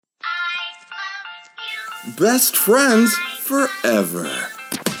Best friends forever.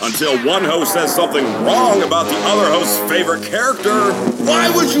 Until one host says something wrong about the other host's favorite character. Why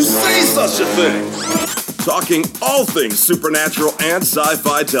would you say such a thing? Talking all things supernatural and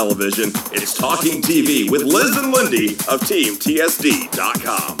sci-fi television, it's Talking TV with Liz and Lindy of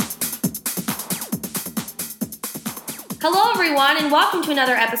TeamTSD.com. Hello, everyone, and welcome to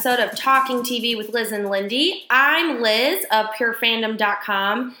another episode of Talking TV with Liz and Lindy. I'm Liz of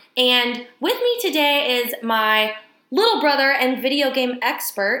PureFandom.com, and with me today is my little brother and video game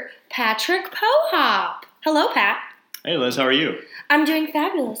expert, Patrick Pohop. Hello, Pat. Hey, Liz, how are you? I'm doing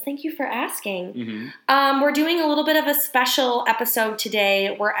fabulous. Thank you for asking. Mm-hmm. We're doing a little bit of a special episode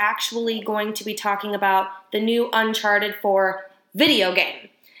today. We're actually going to be talking about the new Uncharted 4 video game.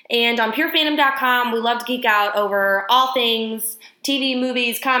 And on PureFandom.com, we love to geek out over all things TV,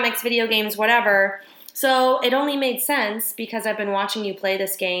 movies, comics, video games, whatever. So it only made sense, because I've been watching you play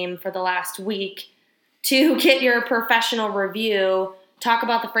this game for the last week, to get your professional review, talk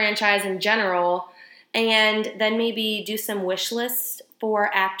about the franchise in general, and then maybe do some wish lists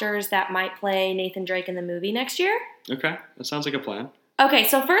for actors that might play Nathan Drake in the movie next year. Okay, that sounds like a plan. Okay,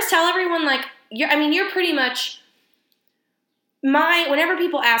 so first tell everyone, you're pretty much... Whenever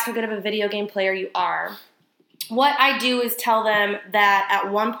people ask how good of a video game player you are, what I do is tell them that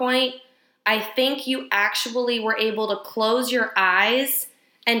at one point, I think you actually were able to close your eyes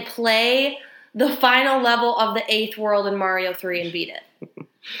and play the final level of the 8th world in Mario 3 and beat it.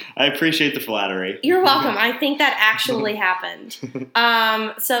 I appreciate the flattery. You're welcome. I think that actually happened.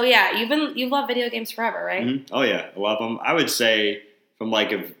 So yeah, you've loved video games forever, right? Mm-hmm. Oh yeah, I love them. I would say, from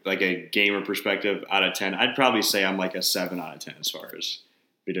like a gamer perspective, out of 10, I'd probably say I'm like a 7 out of 10 as far as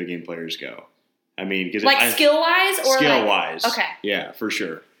video game players go. I mean, because skill-wise or skill-wise, okay, yeah, for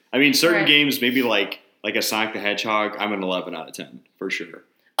sure. I mean, certain games, maybe like a Sonic the Hedgehog, I'm an 11 out of 10 for sure.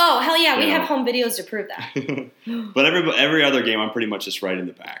 Oh hell yeah, we have home videos to prove that. But every other game, I'm pretty much just right in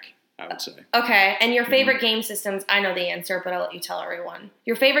the back, I would say. Okay, and your favorite game systems? I know the answer, but I'll let you tell everyone.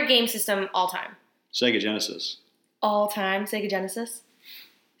 Your favorite game system all time? Sega Genesis. All time, Sega Genesis.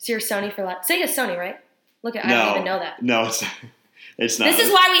 So you're Sony for life. Sega's Sony, right? Look at, I don't even know that. No, it's not. This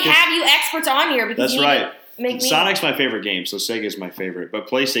is why we have you experts on here, because that's right. Make me... Sonic's my favorite game, so Sega's my favorite. But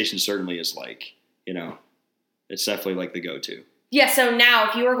PlayStation certainly is it's definitely like the go-to. Yeah, so now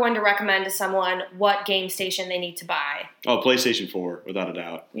if you were going to recommend to someone what game station they need to buy. Oh, PlayStation 4, without a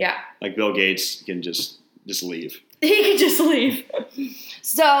doubt. Yeah. Like Bill Gates can just leave. He can just leave.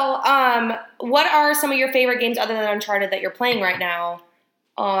 So, what are some of your favorite games other than Uncharted that you're playing right now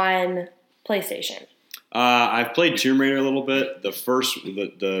on PlayStation? I've played Tomb Raider a little bit. The first,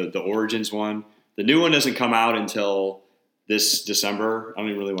 the Origins one. The new one doesn't come out until this December. I don't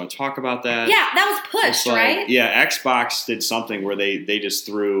even really want to talk about that. Yeah, that was pushed, right? Yeah, Xbox did something where they just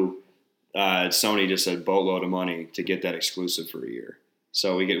threw Sony just a boatload of money to get that exclusive for a year.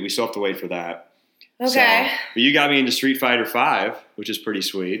 So we still have to wait for that. Okay. But you got me into Street Fighter V, which is pretty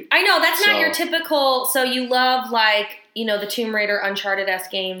sweet. I know, that's not your typical, so you love the Tomb Raider Uncharted-esque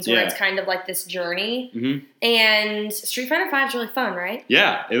games where it's kind of like this journey. Mm-hmm. And Street Fighter V is really fun, right?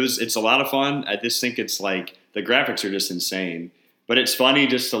 Yeah, it's a lot of fun. I just think it's like, the graphics are just insane. But it's funny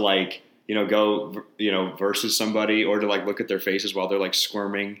just to go, versus somebody, or to look at their faces while they're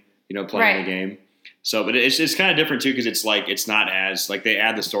squirming, playing the game. So, but it's kind of different too, because it's not as they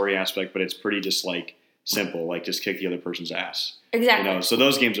add the story aspect, but it's pretty just simple, just kick the other person's ass. Exactly. So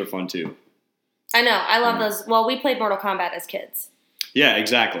those games are fun too. I know. I love those. Well, we played Mortal Kombat as kids. Yeah,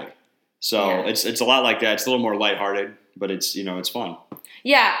 exactly. So it's a lot like that. It's a little more lighthearted, but it's it's fun.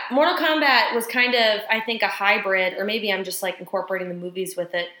 Yeah, Mortal Kombat was kind of, I think, a hybrid, or maybe I'm just incorporating the movies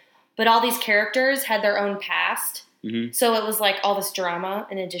with it. But all these characters had their own past, so it was all this drama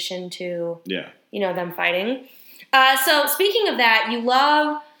in addition to them fighting. So speaking of that, you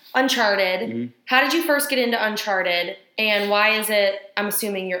love Uncharted. Mm-hmm. How did you first get into Uncharted, and why is it, I'm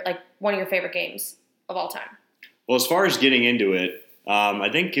assuming, you're one of your favorite games of all time? Well, as far as getting into it, I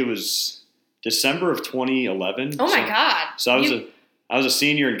think it was December of 2011. Oh my God! So I was a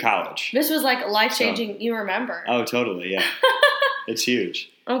senior in college. This was life-changing. You remember? Oh, totally. Yeah, it's huge.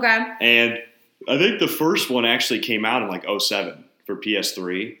 Okay. And I think the first one actually came out in 2007 for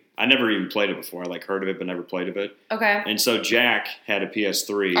PS3. I never even played it before. I heard of it, but never played of it. Okay. And so Jack had a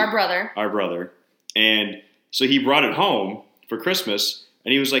PS3. Our brother. And so he brought it home for Christmas,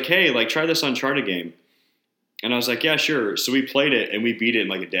 and he was like, "Hey, try this Uncharted game." And I was like, "Yeah, sure." So we played it, and we beat it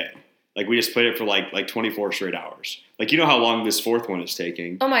in a day. We just played it for 24 straight hours. You know how long this fourth one is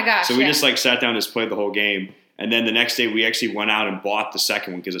taking. Oh my gosh. So we just sat down and just played the whole game. And then the next day we actually went out and bought the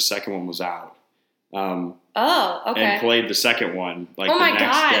second one because the second one was out. Okay. And played the second one the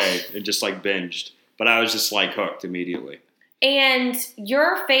next day and just binged. but I was just like hooked immediately. And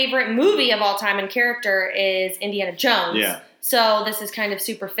your favorite movie of all time and character is Indiana Jones. Yeah. So this is kind of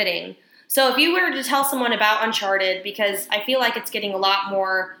super fitting. So if you were to tell someone about Uncharted, because I feel like it's getting a lot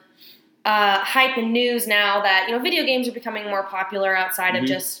more hype and news now that, video games are becoming more popular outside of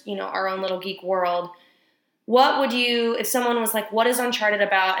just, our own little geek world. What would you, if someone was like, what is Uncharted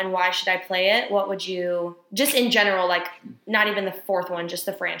about and why should I play it? What would you, just in general, like not even the fourth one, just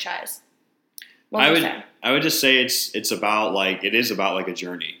the franchise? I would just say it's about like, it is about like a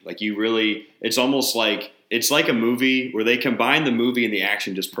journey. Like it's almost like, it's like a movie where they combine the movie and the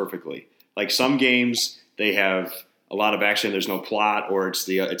action just perfectly. Like some games, they have a lot of action, there's no plot, or it's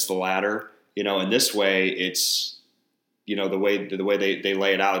the latter, in this way, it's, the way they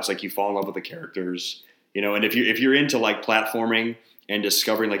lay it out, it's like you fall in love with the characters, and if you're into like platforming and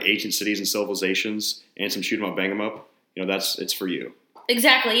discovering like ancient cities and civilizations and some shoot 'em up, bang 'em up, it's for you.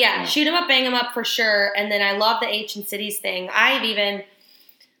 Exactly, yeah. Shoot 'em up, bang 'em up for sure. And then I love the ancient cities thing. I've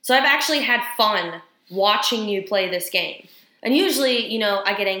actually had fun watching you play this game. And usually,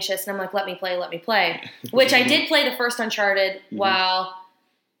 I get anxious and I'm like, let me play. Which I did play the first Uncharted while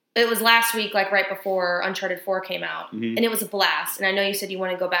it was last week, like right before Uncharted 4 came out. And it was a blast. And I know you said you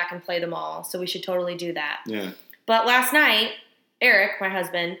want to go back and play them all, so we should totally do that. Yeah. But last night, Eric, my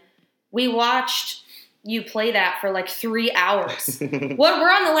husband, we watched you play that for like 3 hours.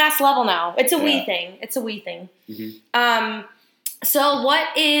 We're on the last level now. It's a wee thing. Mm-hmm. So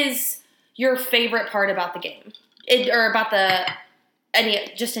what is your favorite part about the game? Or about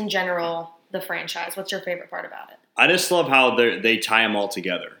just in general, the franchise? What's your favorite part about it? I just love how they tie them all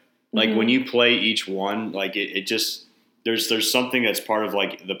together. Like when you play each one, like it just, there's something that's part of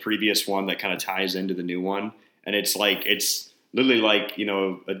like the previous one that kind of ties into the new one. And it's literally like,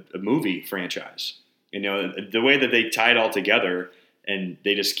 a movie franchise. The way that they tie it all together and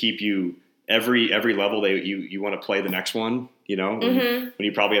they just keep you every level you want to play the next one, when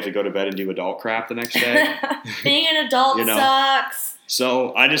you probably have to go to bed and do adult crap the next day. Being an adult sucks.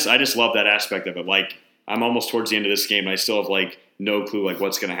 So I just love that aspect of it. Like I'm almost towards the end of this game and I still have like no clue like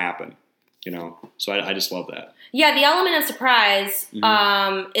what's going to happen, So I just love that. Yeah, the element of surprise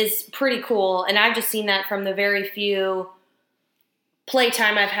is pretty cool. And I've just seen that from the very few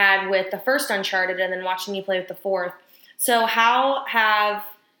playtime I've had with the first Uncharted and then watching you play with the fourth. So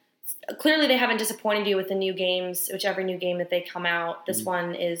clearly they haven't disappointed you with the new games, which every new game that they come out, this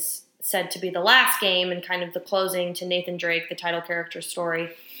one is said to be the last game and kind of the closing to Nathan Drake, the title character story.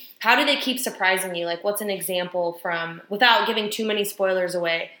 How do they keep surprising you? Like, what's an example from, without giving too many spoilers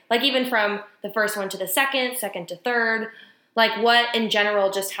away, like even from the first one to the second to third, like what in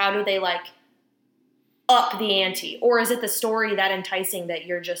general, just how do they like up the ante? Or is it the story that enticing that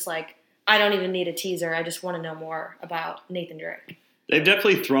you're just like, I don't even need a teaser, I just want to know more about Nathan Drake? They've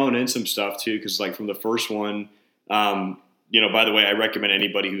definitely thrown in some stuff too, because like from the first one, by the way, I recommend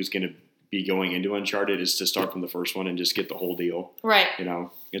anybody who's going to be going into Uncharted is to start from the first one and just get the whole deal. Right.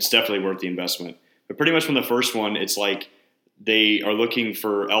 It's definitely worth the investment. But pretty much from the first one, it's like they are looking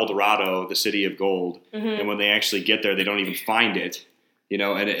for El Dorado, the city of gold, and when they actually get there, they don't even find it.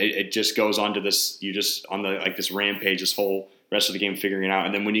 And it just goes on to this. You just on the like this rampage, this whole rest of the game figuring it out,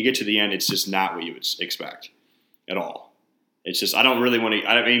 and then when you get to the end, it's just not what you would expect at all. It's just, I don't really want to,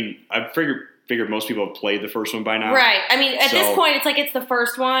 I figured most people have played the first one by now. Right. I mean, at this point, it's like it's the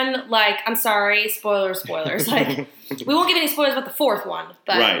first one. Like, I'm sorry, spoilers. Like, we won't give any spoilers about the fourth one.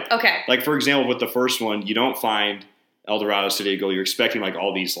 But, right. Okay. Like, for example, with the first one, you don't find El Dorado City of Gold. You're expecting, like,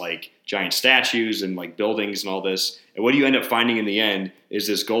 all these, like, giant statues and, like, buildings and all this. And what do you end up finding in the end is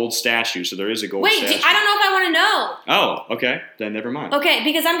this gold statue. So there is a gold statue. Wait, I don't know if I want to know. Oh, okay. Then never mind. Okay,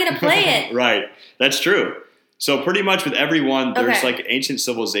 because I'm going to play it. Right. That's true. So pretty much with every one, there's like ancient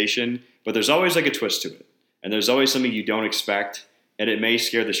civilization, but there's always like a twist to it. And there's always something you don't expect, and it may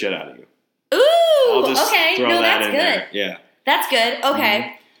scare the shit out of you. Ooh, okay. No, that's good. There. Yeah. That's good.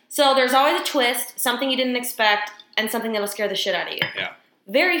 Okay. So there's always a twist, something you didn't expect, and something that'll scare the shit out of you. Yeah.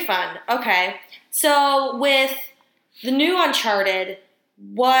 Very fun. Okay. So with the new Uncharted,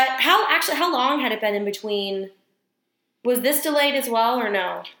 how long had it been in between? Was this delayed as well or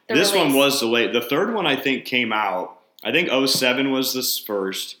no? This one was delayed. The third one I think came out. I think 2007 was this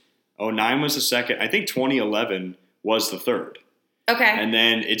first. 2009 was the second. I think 2011 was the third. Okay. And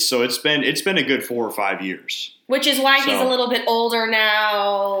then it's been a good 4 or 5 years. Which is why he's a little bit older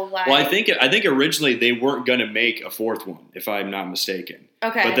now. Like. Well, I think originally they weren't going to make a fourth one, if I'm not mistaken.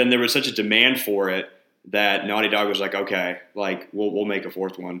 Okay. But then there was such a demand for it that Naughty Dog was like, okay, like we'll make a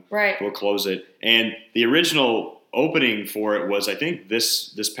fourth one. Right. We'll close it. And the original opening for it was, I think,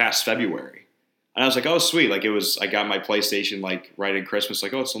 this past February. I And I was like, oh, sweet. Like, I got my PlayStation, like, right at Christmas.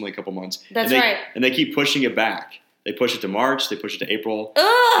 Like, oh, it's only a couple months. That's right. And they keep pushing it back. They push it to March. They push it to April.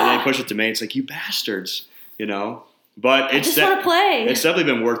 Ugh! And they push it to May. It's like, you bastards, you know? But I just want to play. It's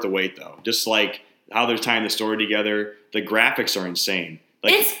definitely been worth the wait, though. Just, like, how they're tying the story together. The graphics are insane.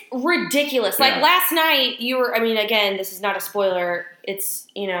 Like, it's ridiculous. Yeah. Like, last night, again, this is not a spoiler. It's,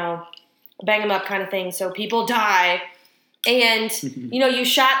 bang 'em up kind of thing. So people die. And, you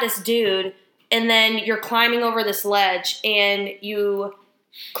shot this dude. And then you're climbing over this ledge, and you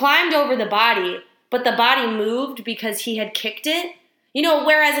climbed over the body, but the body moved because he had kicked it.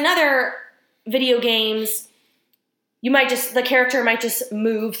 Whereas in other video games, the character might just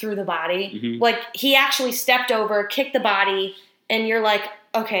move through the body. Mm-hmm. Like, he actually stepped over, kicked the body, and you're like,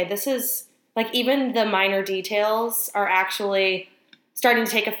 okay, this is, like, even the minor details are actually starting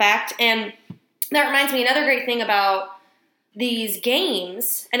to take effect. And that reminds me, another great thing about these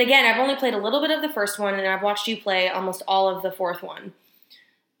games, and again, I've only played a little bit of the first one, and I've watched you play almost all of the fourth one,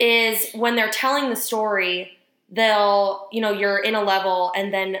 is when they're telling the story, they'll, you're in a level,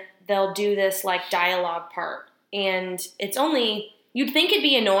 and then they'll do this, like, dialogue part. And it's only, you'd think it'd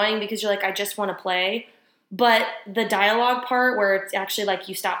be annoying because you're like, I just want to play. But the dialogue part where it's actually like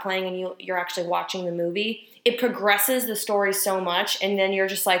you stop playing and you're actually watching the movie, it progresses the story so much, and then you're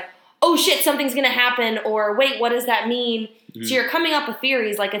just like, oh shit, something's going to happen, or wait, what does that mean? Mm-hmm. So you're coming up with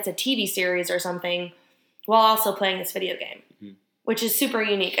theories like it's a TV series or something while also playing this video game, mm-hmm. which is super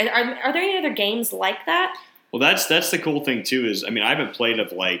unique. Are there any other games like that? Well, that's the cool thing too is, I haven't played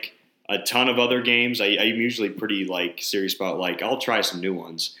like a ton of other games. I'm usually pretty like serious about like, I'll try some new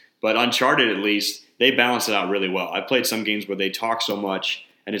ones. But Uncharted, at least, they balance it out really well. I've played some games where they talk so much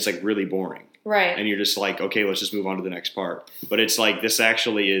and it's like really boring. Right. And you're just like, okay, let's just move on to the next part. But it's like, this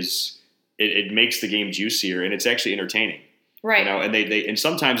actually is, it makes the game juicier and it's actually entertaining. Right. And and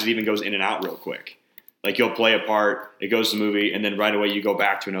sometimes it even goes in and out real quick. Like you'll play a part, it goes to the movie, and then right away you go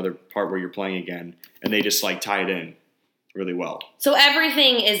back to another part where you're playing again. And they just like tie it in really well. So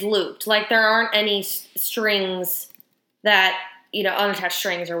everything is looped. Like there aren't any strings that, unattached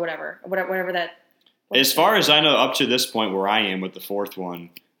strings or whatever that. As far as I know, up to this point where I am with the fourth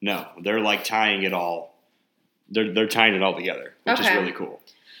one, no, they're like tying it all. They're tying it all together, which is really cool.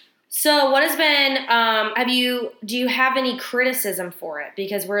 So what has been, do you have any criticism for it?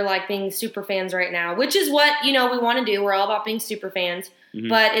 Because we're like being super fans right now, which is what, we want to do. We're all about being super fans. Mm-hmm.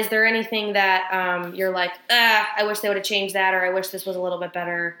 But is there anything that you're like, I wish they would have changed that, or I wish this was a little bit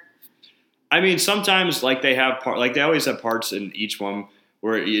better? Sometimes like they always have parts in each one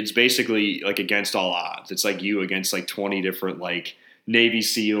where it's basically like against all odds. It's like you against like 20 different like Navy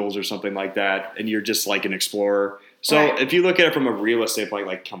SEALs or something like that, and you're just like an explorer. So if you look at it from a realistic point,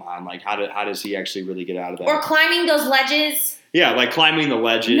 like, come on, like how does he actually really get out of that? Or climbing those ledges. Yeah, like climbing the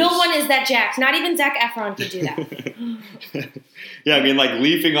ledges. No one is that jacked. Not even Zac Efron could do that. Yeah, like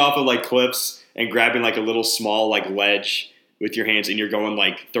leaping off of like cliffs and grabbing like a little small like ledge with your hands, and you're going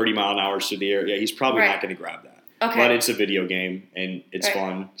like 30 mile an hour through the air. Yeah, he's probably not going to grab that. Okay. But it's a video game and it's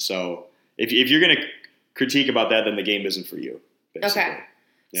fun. So if you're going to critique about that, then the game isn't for you. Basically. Okay.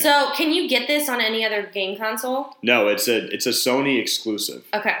 Yeah. So can you get this on any other game console? No, it's a Sony exclusive.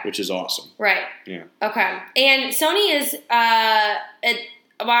 Okay. Which is awesome. Right. Yeah. Okay. And Sony is again,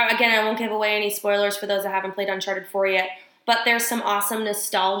 I won't give away any spoilers for those that haven't played Uncharted 4 yet, but there's some awesome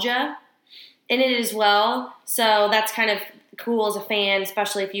nostalgia in it as well. So that's kind of cool as a fan,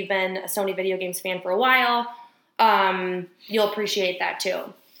 especially if you've been a Sony video games fan for a while. You'll appreciate that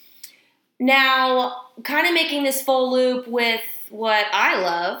too. Now, kind of making this full loop with what I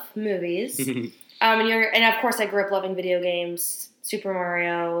love, movies. And of course I grew up loving video games. Super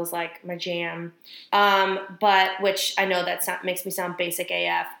Mario was like my jam. But which I know makes me sound basic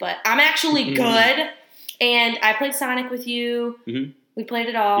AF, but I'm actually good. And I played Sonic with you. Mm-hmm. We played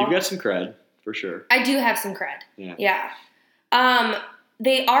it all. You've got some cred, for sure. I do have some cred. Yeah.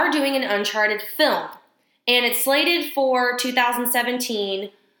 They are doing an Uncharted film. And it's slated for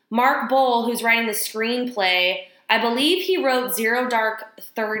 2017. Mark Bowl, who's writing the screenplay, I believe he wrote Zero Dark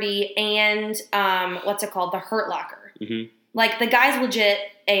 30 and The Hurt Locker. Mm-hmm. Like the guy's legit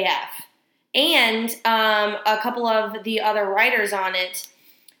AF. And a couple of the other writers on it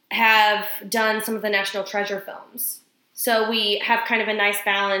have done some of the National Treasure films. So we have kind of a nice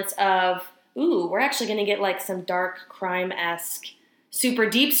balance of, we're actually going to get like some dark crime-esque, super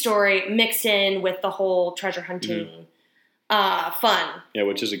deep story mixed in with the whole treasure hunting fun. Yeah,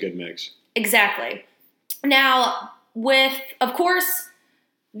 which is a good mix. Exactly. Now, with, of course,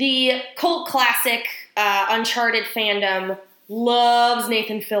 the cult classic Uncharted fandom loves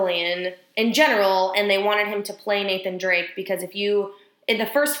Nathan Fillion in general, and they wanted him to play Nathan Drake because if in the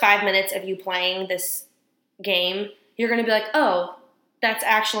first 5 minutes of you playing this game, you're going to be like, oh, that's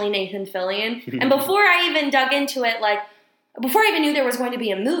actually Nathan Fillion. And before I even dug into it, like, before I even knew there was going to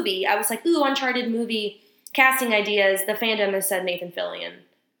be a movie, I was like, ooh, Uncharted movie casting ideas. The fandom has said Nathan Fillion,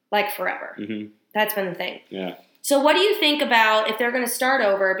 like, forever. Mm-hmm. That's been the thing. Yeah. So what do you think about if they're going to start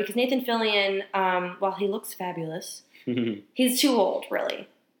over? Because Nathan Fillion, while he looks fabulous, he's too old, really,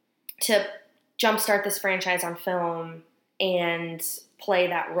 to jumpstart this franchise on film and play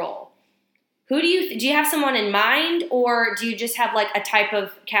that role. Who do you have someone in mind, or do you just have like a type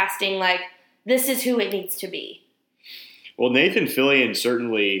of casting like this is who it needs to be? Well, Nathan Fillion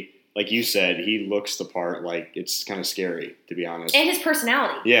certainly, like you said, he looks the part. Like, it's kind of scary, to be honest. And his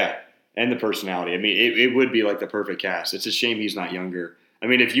personality. Yeah, and the personality. I mean, it would be like the perfect cast. It's a shame he's not younger. I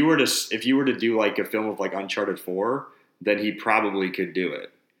mean, if you were to do like a film of like Uncharted 4, then he probably could do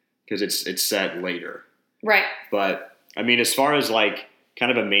it because it's set later. Right. But I mean, as far as like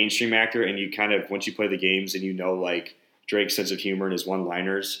kind of a mainstream actor, and you kind of, once you play the games and you know like Drake's sense of humor and his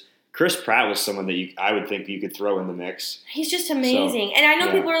one-liners, Chris Pratt was someone that I would think you could throw in the mix. He's just amazing. So, and I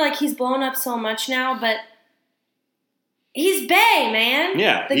know people are like, he's blown up so much now, but he's Bay, man.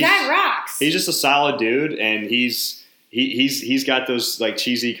 Yeah. The guy rocks. He's just a solid dude, and he's got those like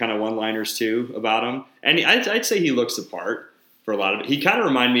cheesy kind of one-liners too about him. And I'd say he looks the part for a lot of it. He kind of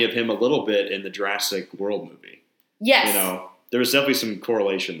reminded me of him a little bit in the Jurassic World movie. Yes. You know, there was definitely some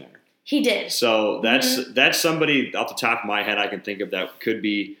correlation there. He did. So that's somebody off the top of my head I can think of that could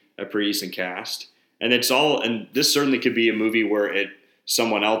be a pretty decent cast. And this certainly could be a movie where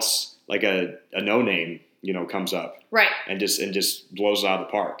someone else, like a no-name, you know, comes up. Right. And just blows it out of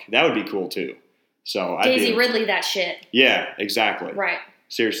the park. That would be cool too. So Daisy Ridley that shit. Yeah, exactly. Right.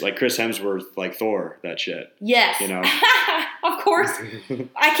 Seriously, like Chris Hemsworth, like Thor, that shit. Yes. You know? Of course.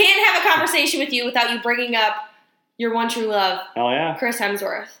 I can't have a conversation with you without you bringing up your one true love, Hell yeah. Chris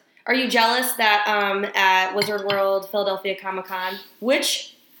Hemsworth. Are you jealous that at Wizard World Philadelphia Comic Con,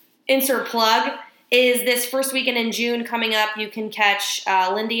 which, insert plug, is this first weekend in June coming up, you can catch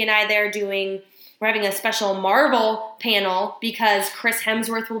Lindy and I there we're having a special Marvel panel because Chris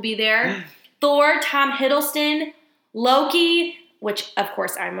Hemsworth will be there. Thor, Tom Hiddleston, Loki, which of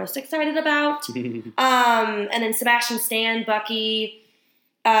course I'm most excited about. And then Sebastian Stan, Bucky,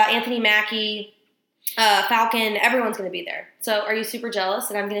 Anthony Mackie, Falcon, everyone's going to be there. So are you super jealous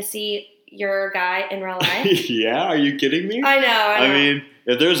that I'm going to see your guy in real life? Yeah, are you kidding me? I know. I mean,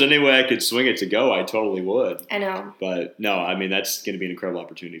 if there's any way I could swing it to go, I totally would. I know. But no, I mean, that's going to be an incredible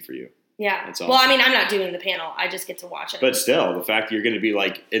opportunity for you. Yeah. That's awesome. Well, I mean, I'm not doing the panel. I just get to watch it. But still, the fact that you're going to be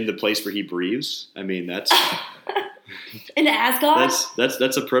like in the place where he breathes, I mean, that's in Asgard?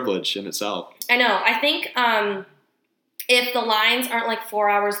 that's a privilege in itself. I know. I think if the lines aren't like 4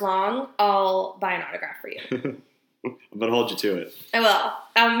 hours long, I'll buy an autograph for you. I'm going to hold you to it. I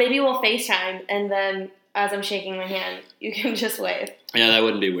will. Maybe we'll FaceTime, and then as I'm shaking my hand, you can just wave. Yeah, that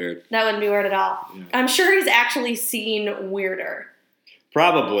wouldn't be weird. That wouldn't be weird at all. Yeah. I'm sure he's actually seen weirder.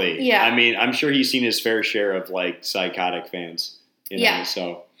 Probably. Yeah. I mean, I'm sure he's seen his fair share of like psychotic fans. You know, Yeah.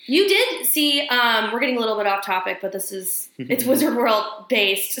 So You did see, we're getting a little bit off topic, but it's Wizard World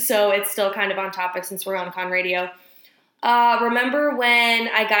based, so it's still kind of on topic since we're on Con Radio. Remember when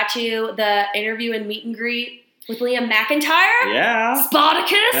I got you the interview and meet and greet with Liam McIntyre? yeah.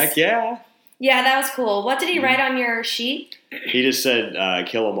 Spartacus? Heck yeah. Yeah, that was cool. What did he write on your sheet? He just said,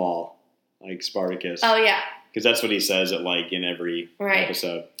 kill them all, like Spartacus. Oh, yeah. Because that's what he says at like in every Right.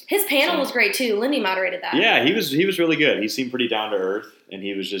 episode. His panel was great, too. Lindy moderated that. Yeah, he was really good. He seemed pretty down to earth, and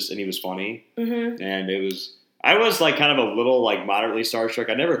he was funny. Mm-hmm. And I was like kind of a little like moderately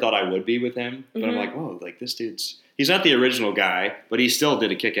starstruck. I never thought I would be with him, but I'm like, whoa, like this he's not the original guy, but he still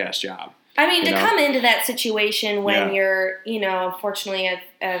did a kick-ass job. I mean, You to know? come into that situation when Yeah. you're, unfortunately,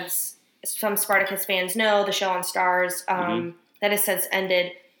 as some Spartacus fans know, the show on Stars that has since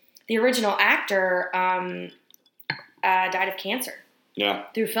ended, the original actor died of cancer Yeah.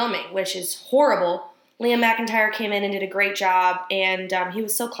 through filming, which is horrible. Liam McIntyre came in and did a great job, and he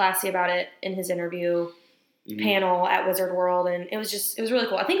was so classy about it in his interview panel at Wizard World, and it was really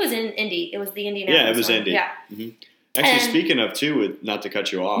cool. I think it was in Indy. It was the Indianapolis Yeah, it was one. Indy. Yeah. Mm-hmm. Actually, speaking of too, not to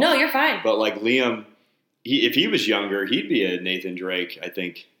cut you off. No, you're fine. But like Liam, if he was younger, he'd be a Nathan Drake, I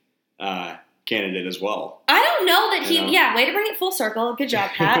think, candidate as well. I don't know that he. You know? Yeah, way to bring it full circle. Good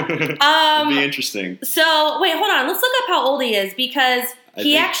job, Pat. It'd be interesting. So wait, hold on. Let's look up how old he is because he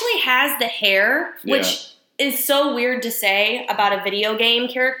think- actually has the hair, which is so weird to say about a video game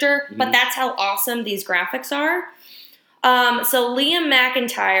character, but that's how awesome these graphics are. So Liam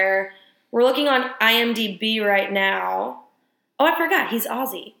McIntyre, we're looking on IMDb right now. Oh, I forgot. He's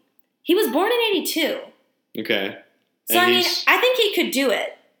Aussie. He was born in 82. Okay. So, I mean, I think he could do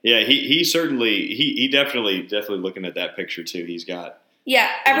it. Yeah, he certainly, he definitely looking at that picture too. He's got. Yeah,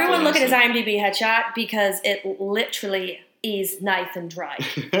 everyone look at his IMDb headshot because it literally is nice and dry.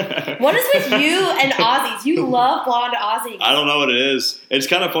 What is with you and Aussies? You love blonde Aussies. I don't know what it is. It's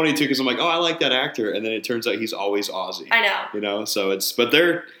kind of funny too because I'm like, oh, I like that actor, and then it turns out he's always Aussie. I know. You know, so it's, but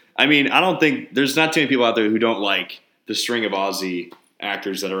I mean, I don't think, there's not too many people out there who don't like the string of Aussie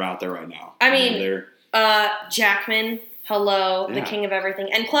actors that are out there right now. I mean, Jackman, hello, the king of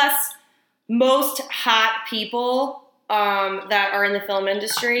everything. And plus, most hot people that are in the film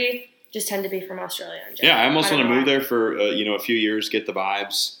industry just tend to be from Australia. Yeah, I almost want to move there for a few years, get the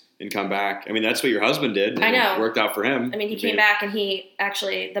vibes, and come back. I mean, that's what your husband did. I know. It worked out for him. I mean, he came back, and he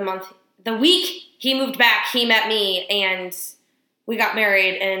actually, the week he moved back, he met me, and we got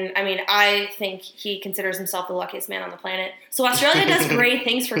married. And I mean, I think he considers himself the luckiest man on the planet. So Australia does great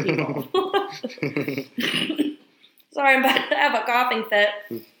things for people. Sorry, I'm about to have a coughing fit.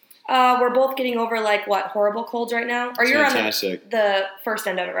 We're both getting over horrible colds right now. Or you're fantastic. On the first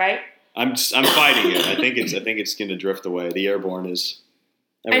end of it, right? I'm fighting it. I think it's going to drift away. The airborne is.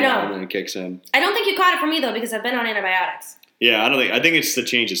 I know. And then it kicks in. I don't think you caught it from me though because I've been on antibiotics. Yeah, I think it's the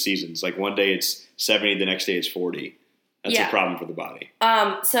change of seasons. Like one day it's 70, the next day it's 40. That's a problem for the body.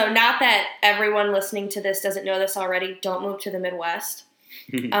 So not that everyone listening to this doesn't know this already. Don't move to the Midwest.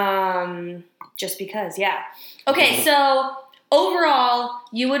 Just because, yeah. Okay, so. Overall,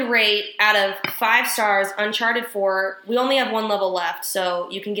 you would rate out of 5 stars Uncharted 4. We only have 1 level left, so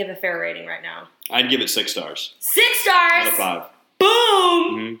you can give a fair rating right now. I'd give it 6 stars. 6 stars? Out of 5. Boom!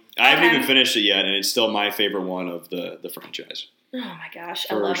 Mm-hmm. I haven't even finished it yet, and it's still my favorite one of the franchise. Oh my gosh,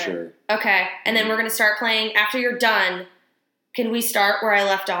 I For love sure. it. Okay, and then we're going to start playing. After you're done, can we start where I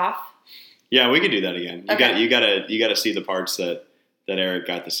left off? Yeah, we can do that again. You gotta see the parts that Eric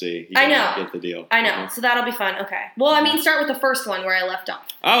got to see. I know. Get the deal. I know. So that'll be fun. Okay. Well, I mean, start with the first one where I left off.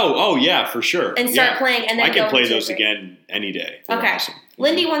 Oh, yeah, for sure. And start playing, and then I can play those again any day. They're okay. Awesome.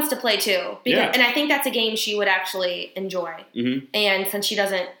 Lindy wants to play too, and I think that's a game she would actually enjoy. Mm-hmm. And since she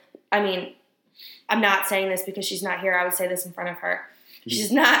doesn't, I mean, I'm not saying this because she's not here. I would say this in front of her.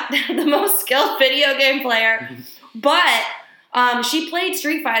 She's not the most skilled video game player, but she played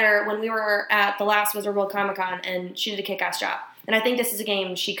Street Fighter when we were at the last Wizard World Comic Con, and she did a kick-ass job. And I think this is a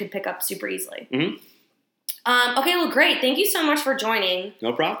game she could pick up super easily. Mm-hmm. Okay, well, great. Thank you so much for joining.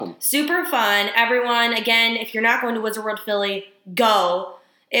 No problem. Super fun. Everyone, again, if you're not going to Wizard World Philly, go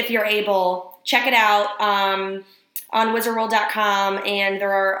if you're able. Check it out on wizardworld.com, and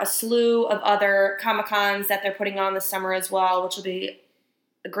there are a slew of other Comic-Cons that they're putting on this summer as well, which will be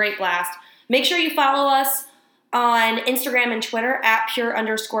a great blast. Make sure you follow us on Instagram and Twitter at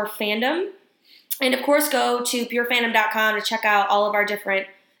 @pure_fandom. And, of course, go to purefandom.com to check out all of our different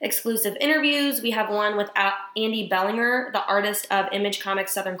exclusive interviews. We have one with Andy Bellinger, the artist of Image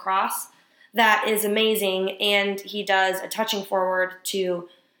Comics Southern Cross. That is amazing, and he does a touching forward to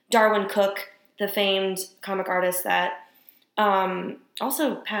Darwin Cook, the famed comic artist that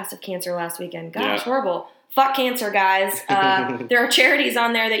also passed of cancer last weekend. Gosh, horrible. Fuck cancer, guys. There are charities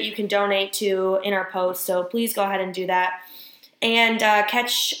on there that you can donate to in our post, so please go ahead and do that. And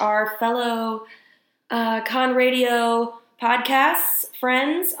catch our fellow Con Radio podcasts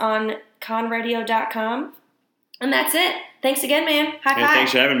friends on conradio.com. And that's it. Thanks again, man. High five.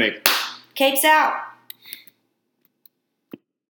 Thanks for having me. Capes out.